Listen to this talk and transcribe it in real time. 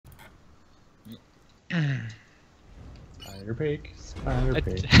Spider pig, spider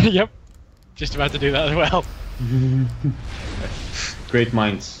pig. Yep. Just about to do that as well. Great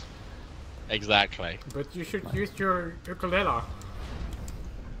minds. Exactly. But you should use your ukulele.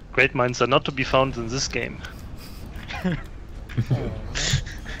 Great minds are not to be found in this game.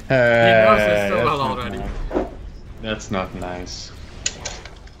 That's so well not already. nice. That's not nice.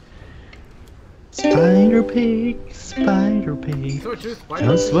 Spider pig, spider pig. So just why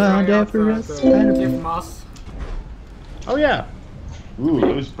Just don't you try out whatever a the spider give pig. moss? Oh yeah. Ooh,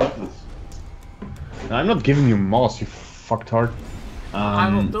 those buttons. No, I'm not giving you moss, you fucktard.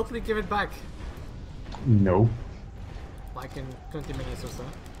 I will totally give it back. No. Like in 20 minutes or so.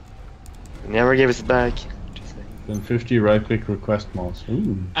 Never give it back. Then 50 right click request moss.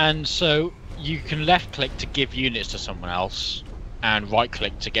 Ooh. And so you can left click to give units to someone else, and right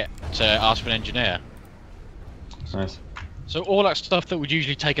click to ask for an engineer. Nice. So all that stuff that would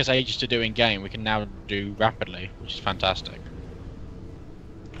usually take us ages to do in game, we can now do rapidly, which is fantastic.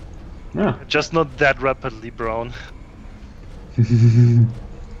 Yeah. Just not that rapidly, Brown.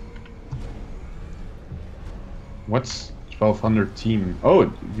 What's 1200 team?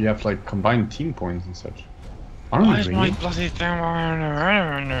 Oh, we have like combined team points and such. Aren't Why we is really? my bloody thing?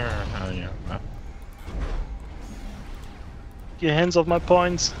 Oh, yeah. Get your hands off my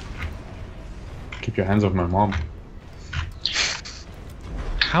points. Keep your hands off my mom.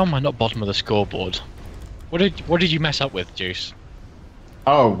 How am I not bottom of the scoreboard? What did you mess up with, Juice?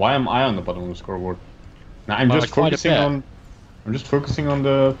 Oh, why am I on the bottom of the scoreboard? Now I'm just quite a focusing bit. on. I'm just focusing on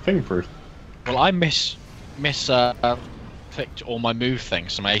the thing first. Well, I clicked all my move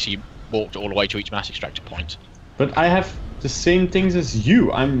things, so I actually walked all the way to each mass extractor point. But I have the same things as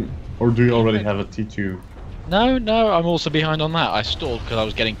you. Or do you already have a T2? No, I'm also behind on that. I stalled because I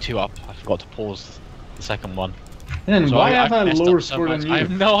was getting 2 up. I forgot to pause the second one. And So why I have I messed lower up so score much. than you? I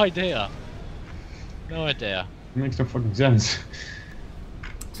have no idea. No idea. It makes no fucking sense.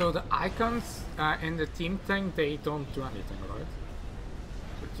 So the icons in the team thing, they don't do anything, right?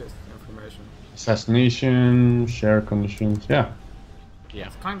 It's just information. Assassination, share conditions, yeah. Yeah.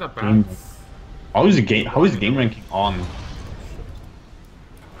 It's kinda bad. Game. How is the game ranking on?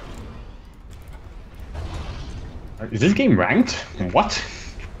 Is this game ranked? What?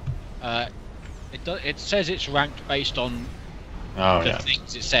 It says it's ranked based on Oh the yeah.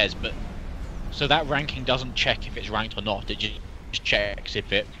 things it says, but so that ranking doesn't check if it's ranked or not. It just checks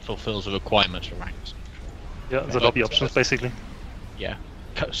if it fulfills the requirements for ranked. Yeah, the lobby options basically. Yeah.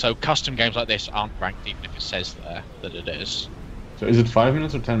 So custom games like this aren't ranked even if it says there that it is. So is it 5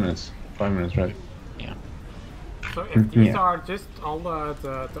 minutes or 10 minutes? 5 minutes, right? Yeah. So if these Yeah. are just all the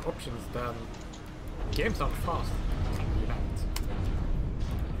options, then games aren't fast. You haven't.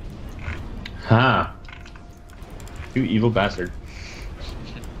 Ha! You evil bastard.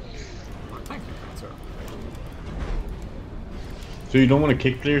 Well, thank you, Francois. So you don't want to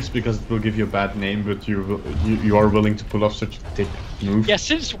kick players because it will give you a bad name, but you are willing to pull off such a thick move? Yeah,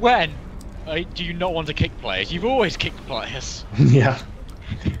 since when do you not want to kick players? You've always kicked players. Yeah.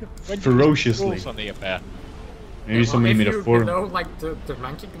 When did Ferociously. rules on the affair? Maybe somebody made a if you're forum. below like the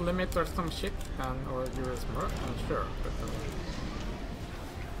ranking limit or some shit, or you're a smurf, then sure. But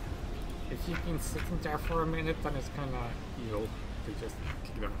if you've been sitting there for a minute, then it's kind of evil to just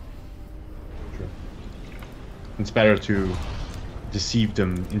kick them. True. It's better to deceive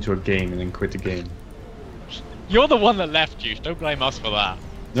them into a game and then quit the game. You're the one that left, you. Don't blame us for that.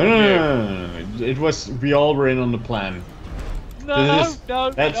 No. It was, we all were in on the plan. No,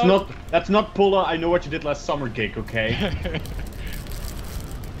 That's not Pulla. I know what you did last summer gig, okay?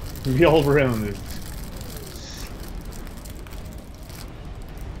 We all were in on this.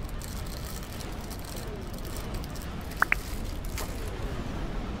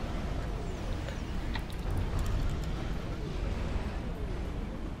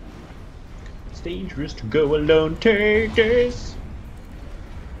 It's dangerous to go alone. Take this.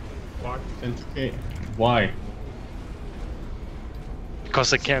 What? Why?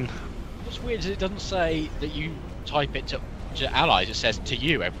 Because I can. What's weird is it doesn't say that you type it to allies. It says to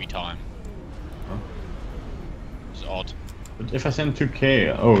you every time. Huh? It's odd. But if I send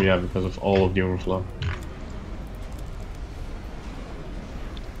 2k, oh yeah, because of all of the overflow.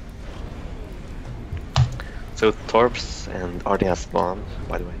 So Torps and RDS spawn,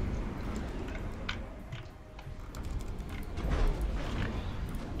 by the way.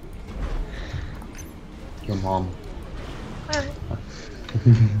 Your mom.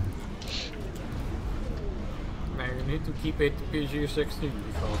 Now you need to keep it PG-16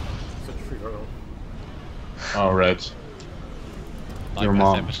 because it's a free girl. Alright. Like Your that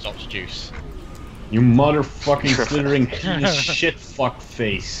mom. never stops juice. You motherfucking slithering piece of shit fuck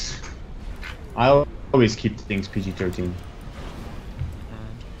face. I'll always keep things PG-13.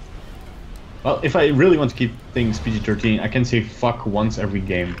 Well, if I really want to keep things PG-13, I can say fuck once every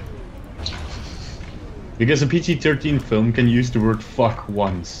game. Because a PG-13 film can use the word fuck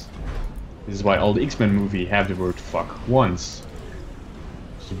once. This is why all the X-Men movies have the word fuck once.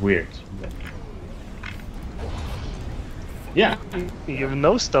 It's weird. Yeah. You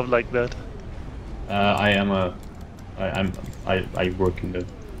know stuff like that. I work in the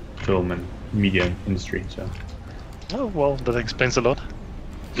film and media industry, so. Oh well, that explains a lot.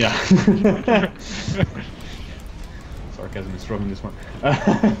 Yeah. Sarcasm is strong in this one.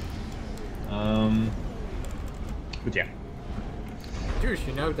 But yeah. Dude,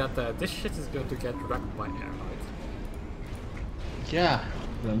 you know that this shit is going to get wrecked by air, right? Yeah.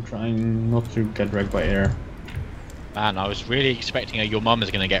 But I'm trying not to get wrecked by air. Man, I was really expecting your mum is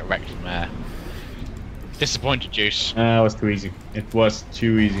going to get wrecked from air. Disappointed, Juice. It was too easy. It was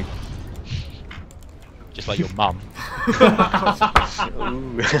too easy. Just like your mum.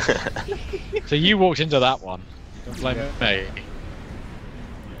 Ooh. So you walked into that one. Don't blame me.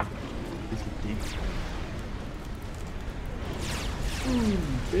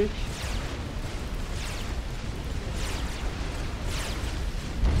 Bitch.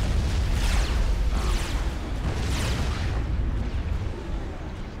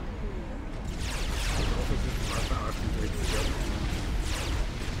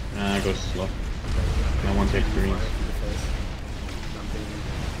 It goes slow. I want to experience.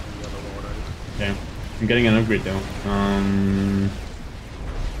 Okay, I'm getting an upgrade though.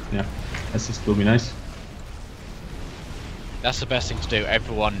 Yeah, assist will be nice. That's the best thing to do.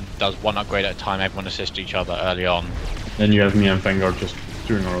 Everyone does one upgrade at a time. Everyone assists each other early on. Then you have me and Vanguard just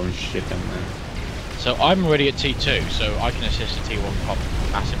doing our own shit and So I'm already at T2, so I can assist the T1 pop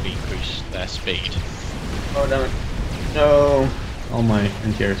massively increase their speed. oh damn it. No. All my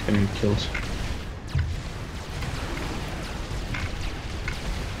NTR is getting killed.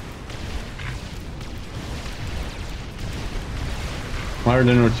 Higher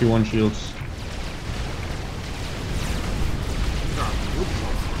than our T1 shields.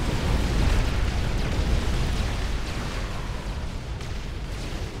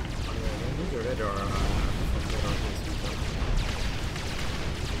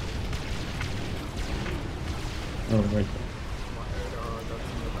 Oh, right.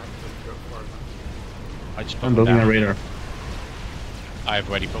 I'm building a radar. I've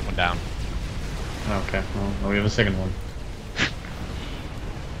already put one down. Okay, well, we have a second one.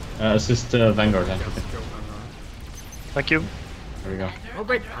 Assist Vanguard, I think. Thank you. There we go. Oh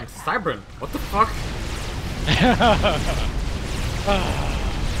wait, I'm Cybern. What the fuck?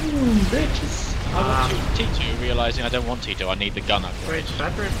 Bitches. I want T2, realising I don't want T2, I need the gun upgrade. Wait,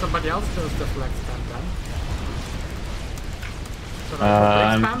 better if somebody else does the flex spam then. Should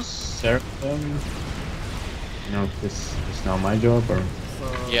I I'm flex spam? you know, this is now my job, or?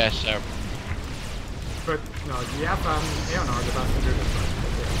 So, Yeah, so But no, you have Aeonar that has to do this, right?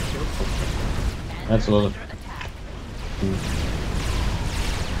 Because they have shields. That's a lot of.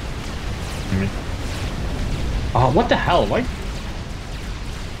 Oh, what the hell? Why?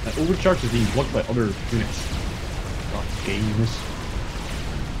 That overcharge is being blocked by other units. God, games.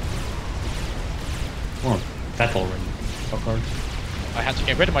 Come on, fat already. Fuck hard. I had to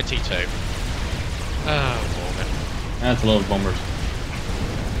get rid of my T2. Oh, Morgan. That's a lot of bombers.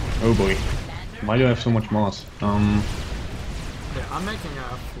 Oh boy. Why do I have so much moss? Yeah, I'm making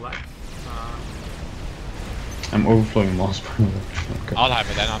a flex. I'm overflowing moss. Okay. I'll have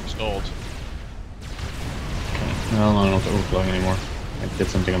it then, I'm stalled. No, I'm not overflowing anymore. I did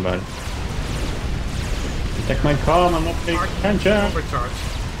something about it. Protect my comm, I'm not paying attention! Overcharge.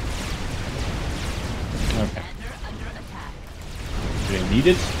 Okay. Do I need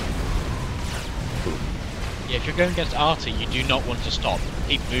it? Yeah, if you're going against Artie, you do not want to stop.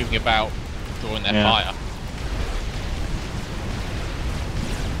 Keep moving about, drawing their fire.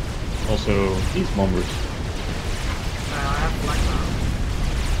 Also, these bombers. I have flex now.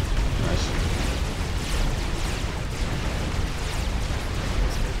 Nice.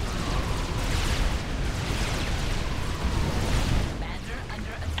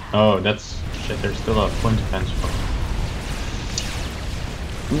 Oh, that's shit. There's still a point defense for.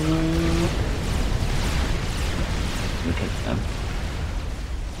 Okay, then.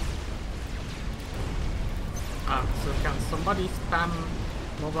 So can somebody spam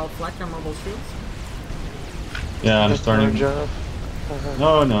mobile flex and mobile shields? Yeah, I'm That's starting. my job.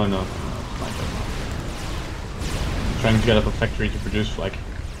 No, no, no. It's my job. I'm trying to get up a factory to produce flag.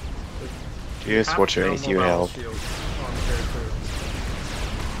 Just watch your ACU help.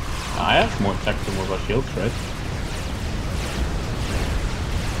 I have more tactical mobile shields, right?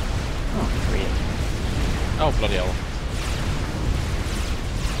 Oh, great. Oh, bloody hell.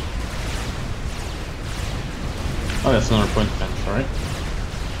 Oh, that's another point fence, alright.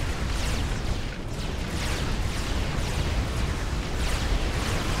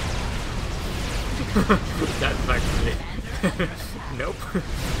 That's actually... nope.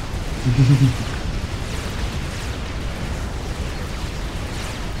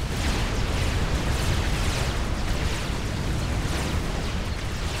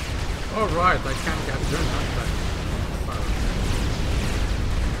 Alright, I can't get through that.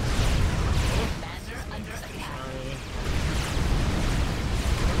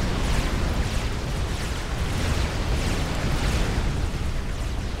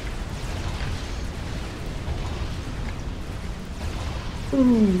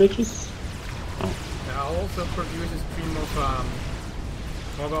 Bitches. I'll also produce a stream of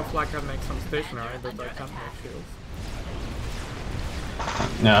mobile flag that makes some stationary, but I can't make shields.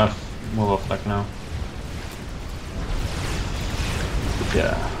 Yeah, move off like now.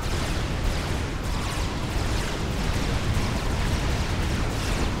 Yeah.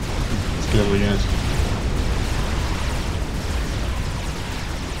 Skillable units.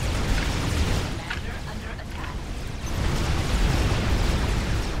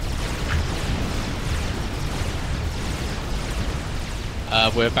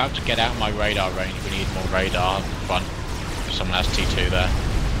 We're about to get out of my radar range. We need more radar up front. Someone has T2 there.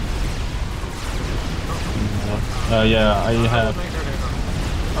 Yeah, I have.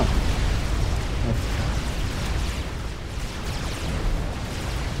 Oh.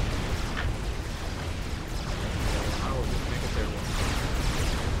 I will just make a third one.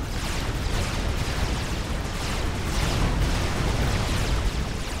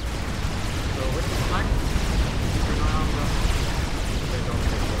 So with the flag, keep an eye on them. They don't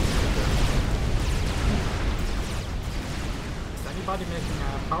take those. Is anybody making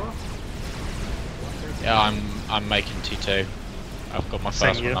power? Yeah, I'm making T2. I've got my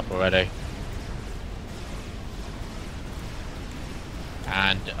first one up already.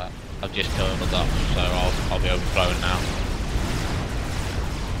 And I've just filled it up, so I'll be overflowing now.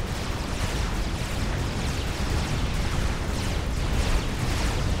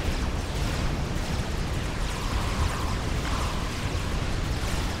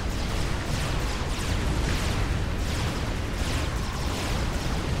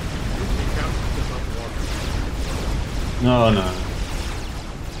 No, no.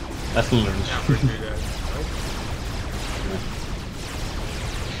 That's learned. Yeah, we do that.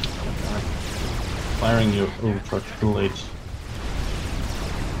 Firing your ultra too late.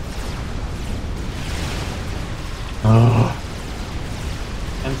 Oh.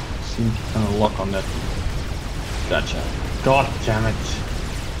 Can't seem to kind of lock on that. Gotcha. God damn it.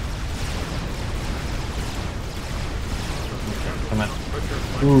 Come on.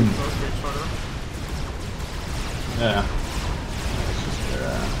 Boom. Yeah. It's just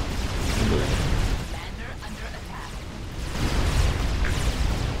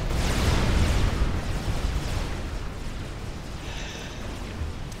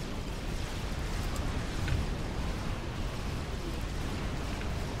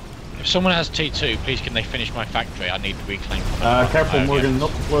If someone has T2, please can they finish my factory? I need to reclaim. Careful, Morgan,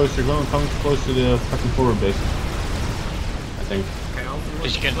 not too close. You're going to come too close to the fucking forward base. I think. Okay, I'll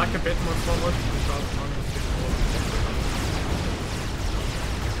Please can... like a bit more forward because Morgan is too forward.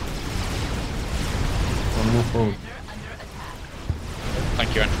 Move forward.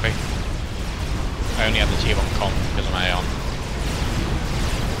 Thank you, Entropy. I only have the team on comp because I'm Aeon.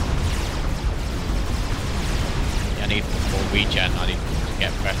 Yeah, I need more regen. I need to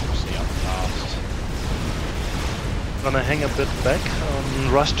get frequency up fast. Gonna hang a bit back,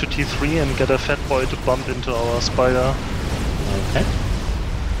 rush to T3 and get a fat boy to bump into our spider. Okay.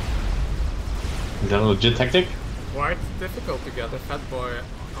 Is that a legit tactic? Quite difficult to get a fat boy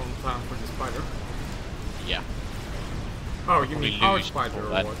on time for the spider. Yeah. Oh, you We mean our lose spider or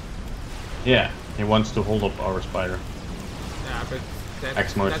before what? Yeah, he wants to hold up our spider. Yeah, but that,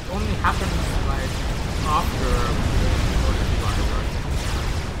 X-mode. that only happens like after the spider, right?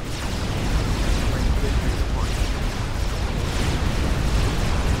 Like literally the point.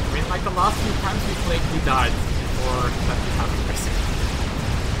 I mean, like the last few times we played, we died before that happened, basically.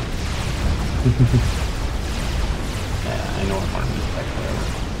 Yeah, I know I'm on this back whatever.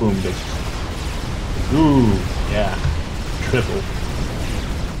 Boom, bitch. Ooh, yeah. Triple.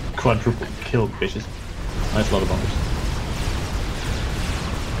 Quadruple killed, bitches. Nice lot of bombers.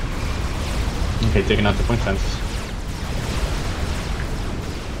 Okay, taking out the point fences.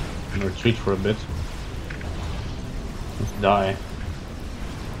 And retreat for a bit. Let's die.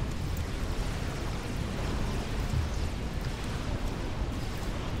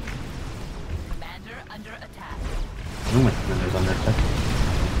 Oh, my commander's under attack.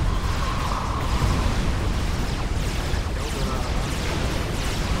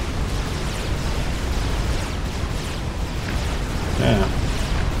 Yeah.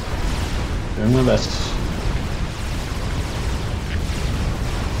 Doing my best.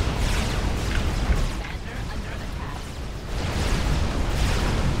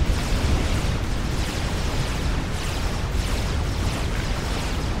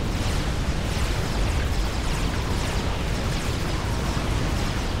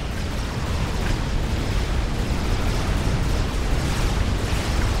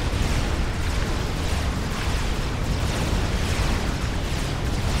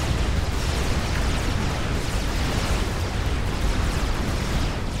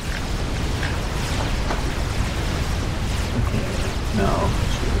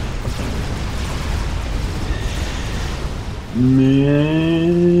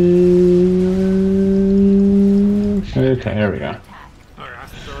 Okay, here we go. Alright, I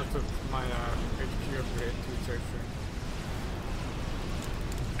started my HQ upgrade to J3.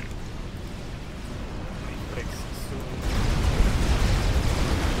 Fix soon.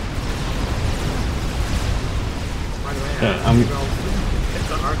 By the way, it's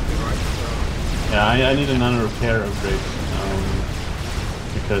an Arctic, right? So Yeah, I need another repair upgrade.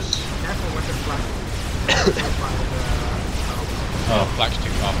 Because... Careful with the flag. Oh, flag's too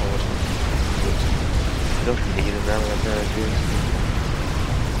far forward. Don't need another repair, dude.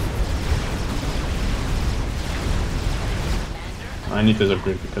 I need this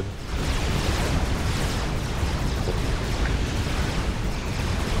upgrade because...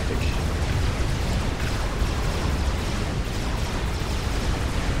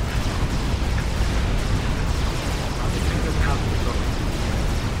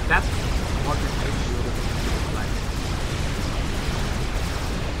 That's what it makes you like.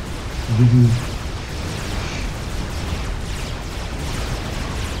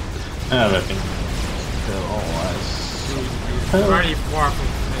 I think still always. Very far from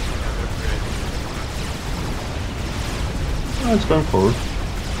making that upgrade. Oh, it's going forward.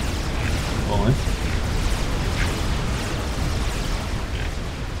 Fine.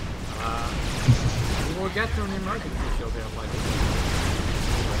 We will get to an emergency shield there, like.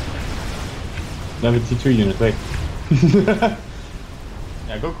 72 units, wait.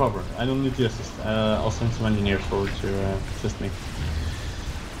 Yeah, go cover. I don't need to assist. I'll send some engineers forward to assist me.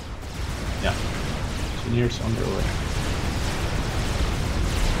 Yeah. Engineers on their way.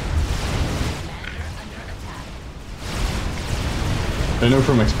 I know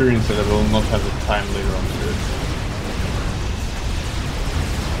from experience that I will not have the time later on to do it.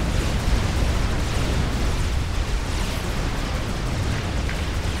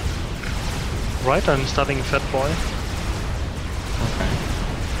 Right, I'm starting Fat Boy. Okay.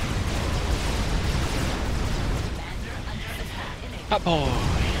 Fat boy.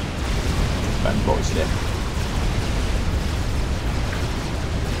 Bad boys there.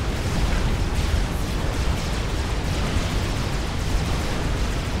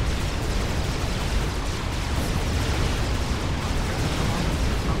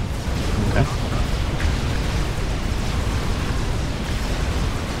 Okay.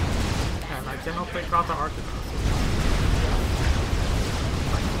 And I cannot take out the Arctic.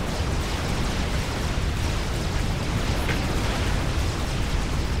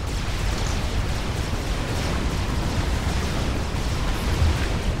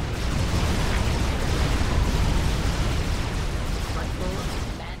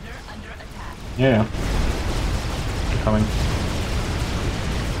 Yeah. They're coming.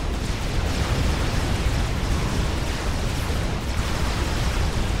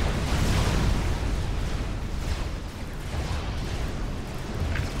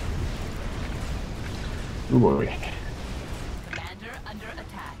 Oh boy. Commander under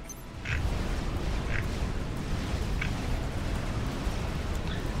attack.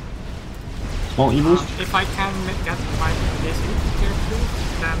 Small E-boost? If I can get my basic here too,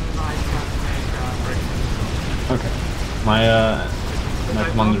 then I can make a break. Okay. My But I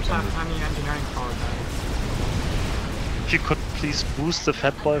don't commander's have on. any engineering power that If you could please boost the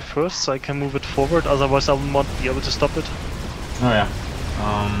Fat Boy first so I can move it forward, otherwise I will not be able to stop it. Oh yeah.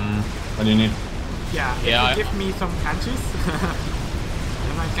 What do you need? is... Yeah, if Yeah, you give me some punches,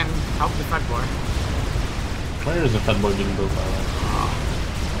 then I can help the fat boy. Where is the fat boy being built by the way?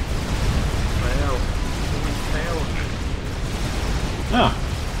 Fail. Fail. Ah.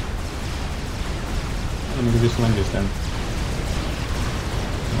 Let me give you some language then.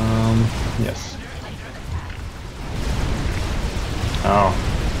 Yes. Oh.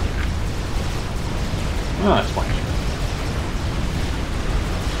 Oh, that's fine.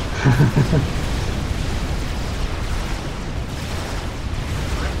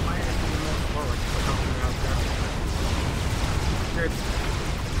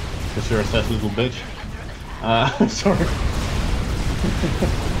 because you're a sad little bitch. Sorry.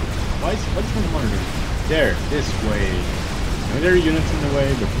 What's my monitor? There, this way. I mean, there are units in the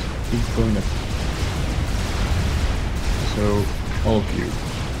way, but just keep going up. So, all of you.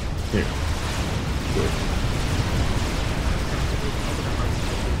 Here. Good.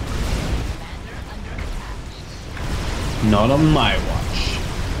 Not on my watch.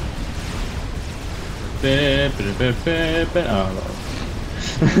 Oh, no.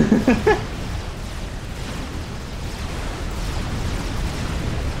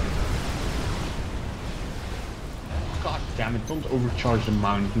 God damn it, don't overcharge the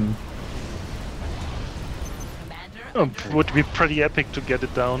mountain. Would be pretty epic to get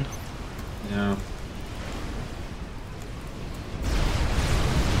it down. Yeah.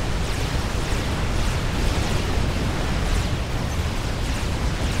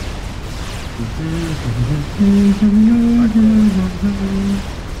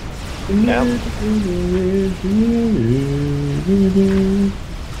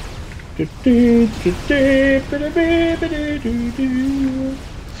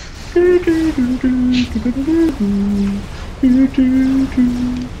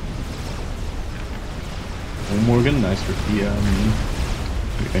 Oh, Morgan, nice with the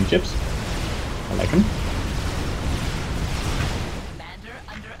chicken chips. I like them.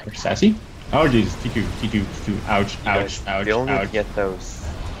 They're sassy. Oh Jesus, T2, T2, T2, ouch, ouch, ouch, You'll need to ouch. get those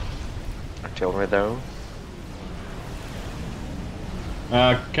artillery though.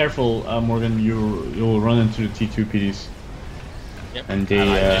 Careful, Morgan, you'll run into the T2 PDs. Yep. And they,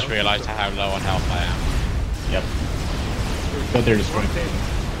 I just realised how low on health I am. Yep. But they're destroying.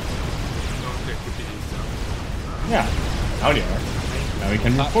 Yeah, now they are. Now we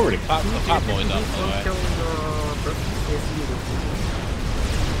can move forward again. The fat boy's up, by the way.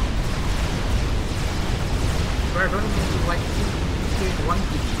 We're going to like take one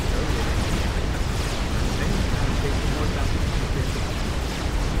PD earlier. Then you can take more damage.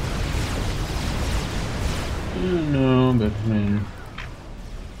 No, but I mean,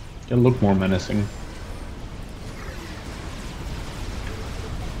 they look more menacing.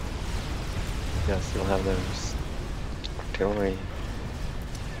 Yes, you'll have those artillery.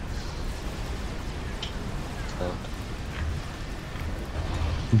 So.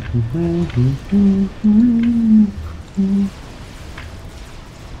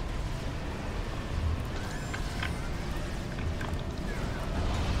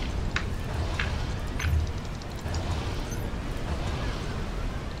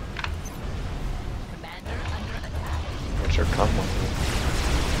 What's your comm on?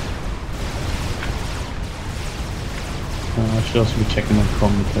 I should also be checking my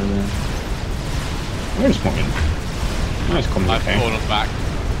comm because where's Morgan? Nice comm. I've Okay. fallen back.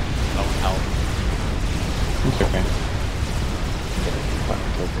 No help. It's okay.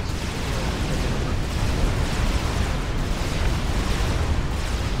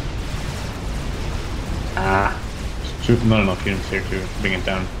 Ah, not enough units here to bring it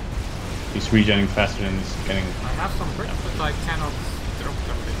down. He's regenerating faster than he's getting. I have some bricks, but I cannot drop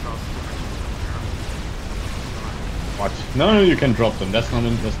them because. What? No, you can drop them. That's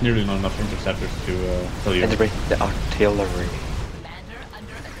nearly not enough interceptors to kill you. The artillery.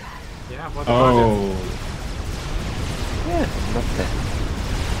 Yeah, what Oh. Yeah, not that.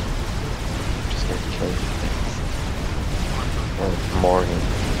 Just gonna kill you things. Or Morgan.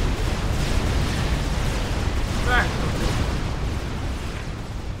 Nice.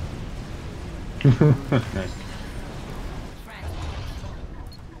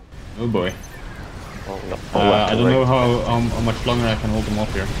 Oh boy. Oh, no. I don't know how much longer I can hold them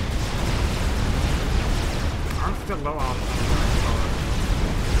off here. I'm still low on.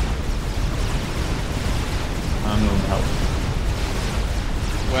 I'm no help.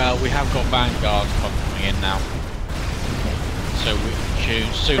 Well, we have got Vanguard coming in now. So we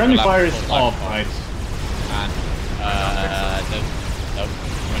should soon. Friendly have fire is full off, life right? And no,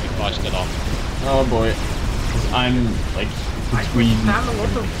 friendly fire's still on. Oh boy. 'Cause I'm like I between. have a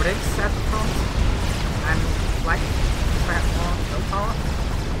lot of bricks at the front. And like, if I have more willpower.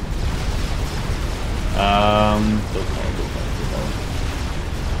 Willpower.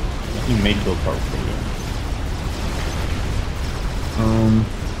 Let me make willpower for you.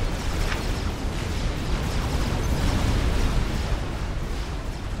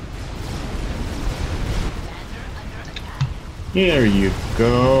 Here you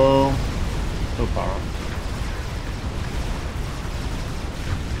go. Willpower.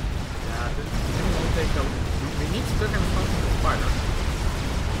 Yeah, this will take a. We need to take a spider.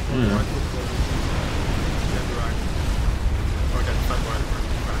 Yeah. Or get stuck by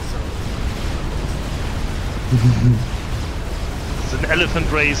It's an elephant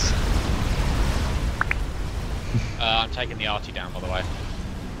race. I'm taking the arty down, by the way.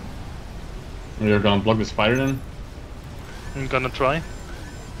 You're gonna block the spider then? I'm gonna try.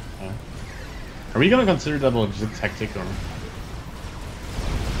 Are we gonna consider that a legit tactic or?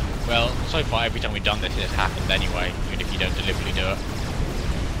 Well, so far every time we've done this, it's happened anyway, even if you don't deliberately do it.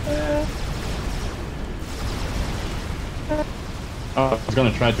 I was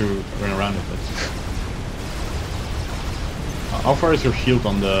gonna try to run around it, but... How far is your shield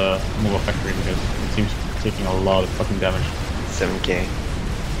on the mobile factory? Because it seems to be taking a lot of fucking damage. 7k.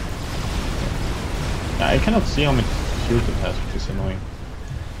 I cannot see how much shield it has, which is annoying.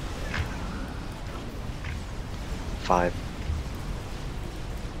 5.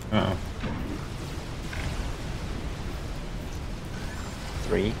 Uh-oh.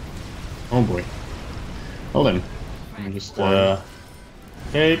 3. Oh boy. Well then. Let me just, yeah,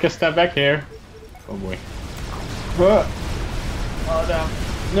 you can step back here. Oh boy. Oh damn.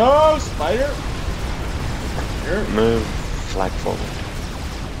 No, spider! Here. Move flag forward.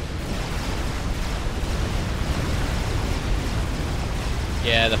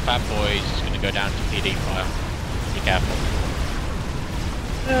 Yeah, the fat boy is just going to go down to PD fire. Be careful.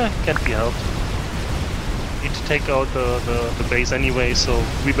 Can't be helped. Need to take out the base anyway, so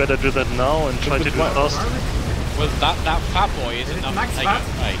we better do that now and try to do it fast. Well, that fat boy isn't enough to take out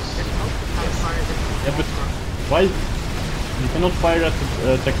base. Yeah, but why? You cannot fire at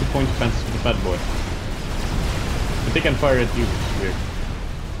the tactic point defense with the fat boy. But they can fire at you, which is weird.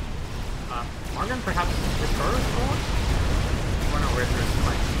 Morgan, perhaps restore us forward? Oh no, wait, there's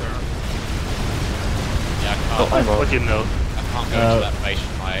like Yeah, I can't, Oh, what do you know? I can't go to that base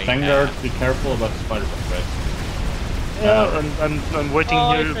with my... Vanguard, be careful about the spider bomb, right? Yeah, I'm waiting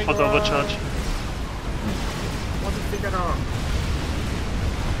here for the overcharge. What's it figured out?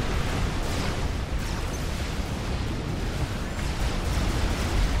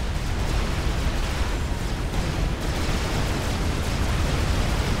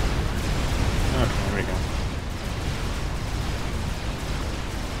 Okay, there we go.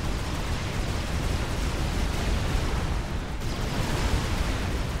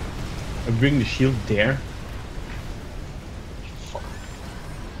 I bring the shield there. Fuck.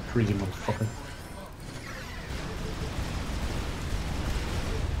 Crazy motherfucker.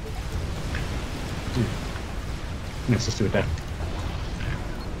 Dude. Let's just do it there.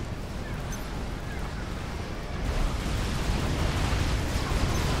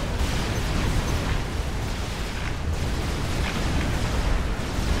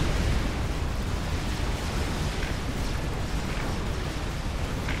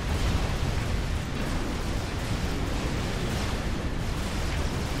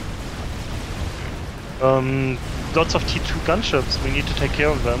 Lots of T2 gunships, we need to take care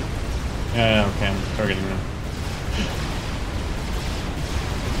of them. Yeah, okay, I'm targeting them.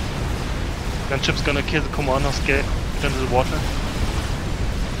 Gunship's gonna kill the commanders, get into the water.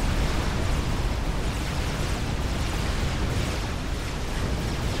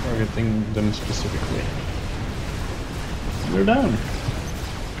 Targeting them specifically. We're down.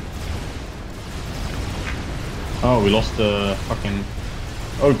 Oh, we lost the fucking...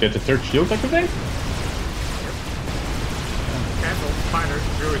 Oh, did the third shield activate? Cancel, spider,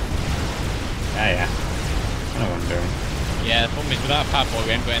 do it. Yeah. I know what I'm doing. Yeah, the problem is without a fat boy,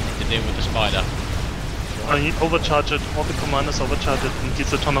 we ain't got anything to deal with the spider. I overcharge it, all the commanders overcharge it and deals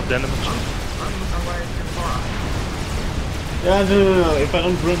a ton of damage. Run away too far. Yeah, no. If I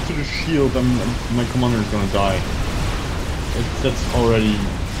don't run to the shield, my commander is gonna die. That's already...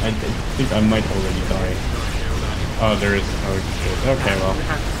 I think I might already die. Oh, there is no shield. Okay, well. We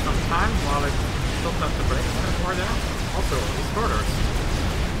have some time while it stopped at the break before that. Also, restorers.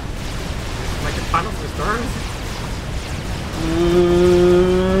 Like a ton of restorers.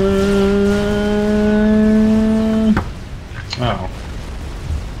 Oh.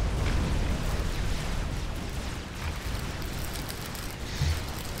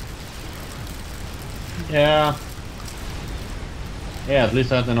 Yeah. Yeah, at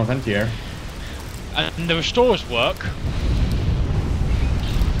least I had an event here. And the restorers work.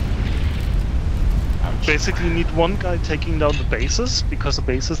 Basically need one guy taking down the bases, because the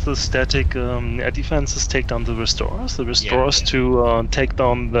bases, the static air defenses take down the restorers to take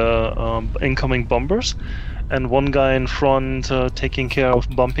down the incoming bombers, and one guy in front taking care of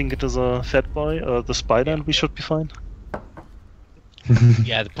bumping into the fat boy, the spider, and we should be fine.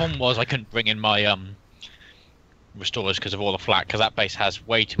 Yeah, the problem was I couldn't bring in my restorers because of all the flak, because that base has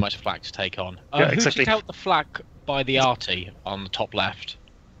way too much flak to take on. Yeah, who exactly. took out the flak by the arty on the top left?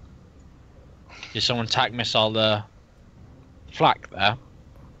 Did someone tac missile the flak there?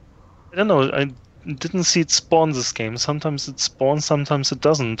 I don't know, didn't see it spawn this game. Sometimes it spawns, sometimes it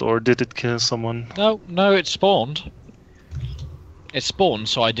doesn't. Or did it kill someone? No, it spawned. It spawned,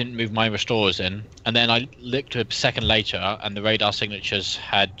 so I didn't move my restorers in, and then I looked a second later, and the radar signatures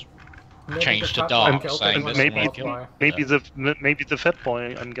had changed to dark, saying that someone had killed. Maybe the fat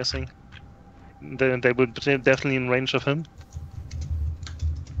boy. I'm guessing. They were definitely in range of him.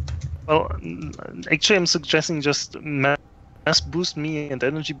 Well, actually, I'm suggesting just mass boost me and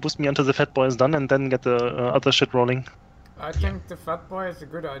energy boost me until the fat boy is done, and then get the other shit rolling. I think the fat boy is a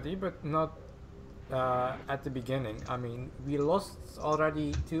good idea, but not at the beginning. I mean, we lost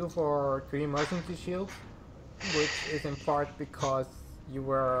already 2 or 3 emergency shields, which is in part because you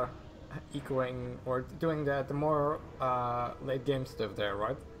were ecoing or doing the more late game stuff there,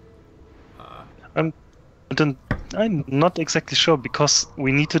 right? I'm not exactly sure, because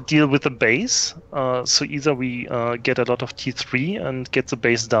we need to deal with the base. So either we get a lot of T3 and get the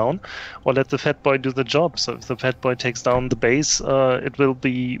base down, or let the fat boy do the job. So if the fat boy takes down the base, it will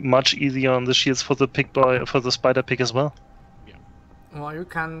be much easier on the shields for the spider pig as well. Yeah. Well, you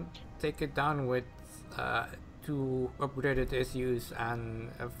can take it down with 2 upgraded SUs and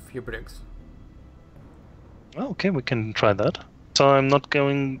a few bricks. Oh, okay, we can try that. So I'm not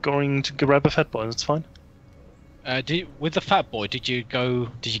going to grab a fat boy. That's fine. With the fat boy, did you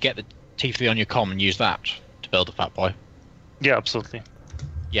get the T3 on your comm and use that to build the fat boy? Yeah, absolutely.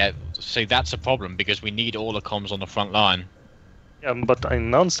 Yeah, see, that's a problem because we need all the comms on the front line. Yeah, but I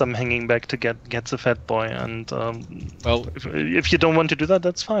announced I'm hanging back to get the fat boy, and well, if you don't want to do that,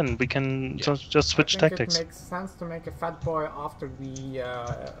 that's fine. We can just switch tactics. It makes sense to make a fat boy after we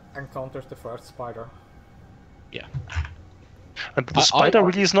encounter the first spider. Yeah. And the spider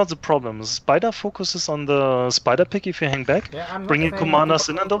really is not the problem. The spider focuses on the spider pig if you hang back, bring your commanders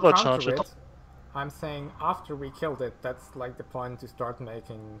in and overcharge it. I'm saying after we killed it, that's like the point to start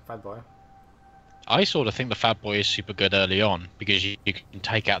making fat boy. I sort of think the fat boy is super good early on because you can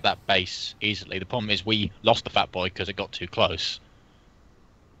take out that base easily. The problem is we lost the fat boy because it got too close.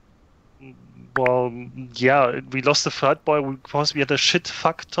 Well, yeah, we lost the fat boy because we had a shit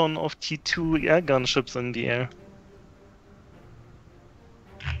fuck ton of T2 air gunships in the air.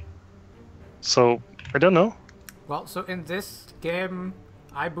 So, I don't know. Well, so in this game,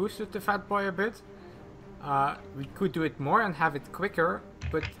 I boosted the fat boy a bit. We could do it more and have it quicker,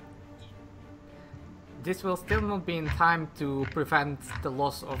 but this will still not be in time to prevent the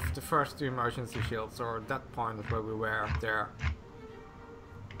loss of the first 2 emergency shields, or that point where we were there.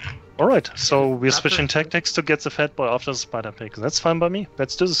 Alright, so we're switching tactics to get the fat boy after the spider pig. That's fine by me.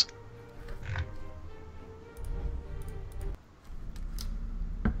 Let's do this.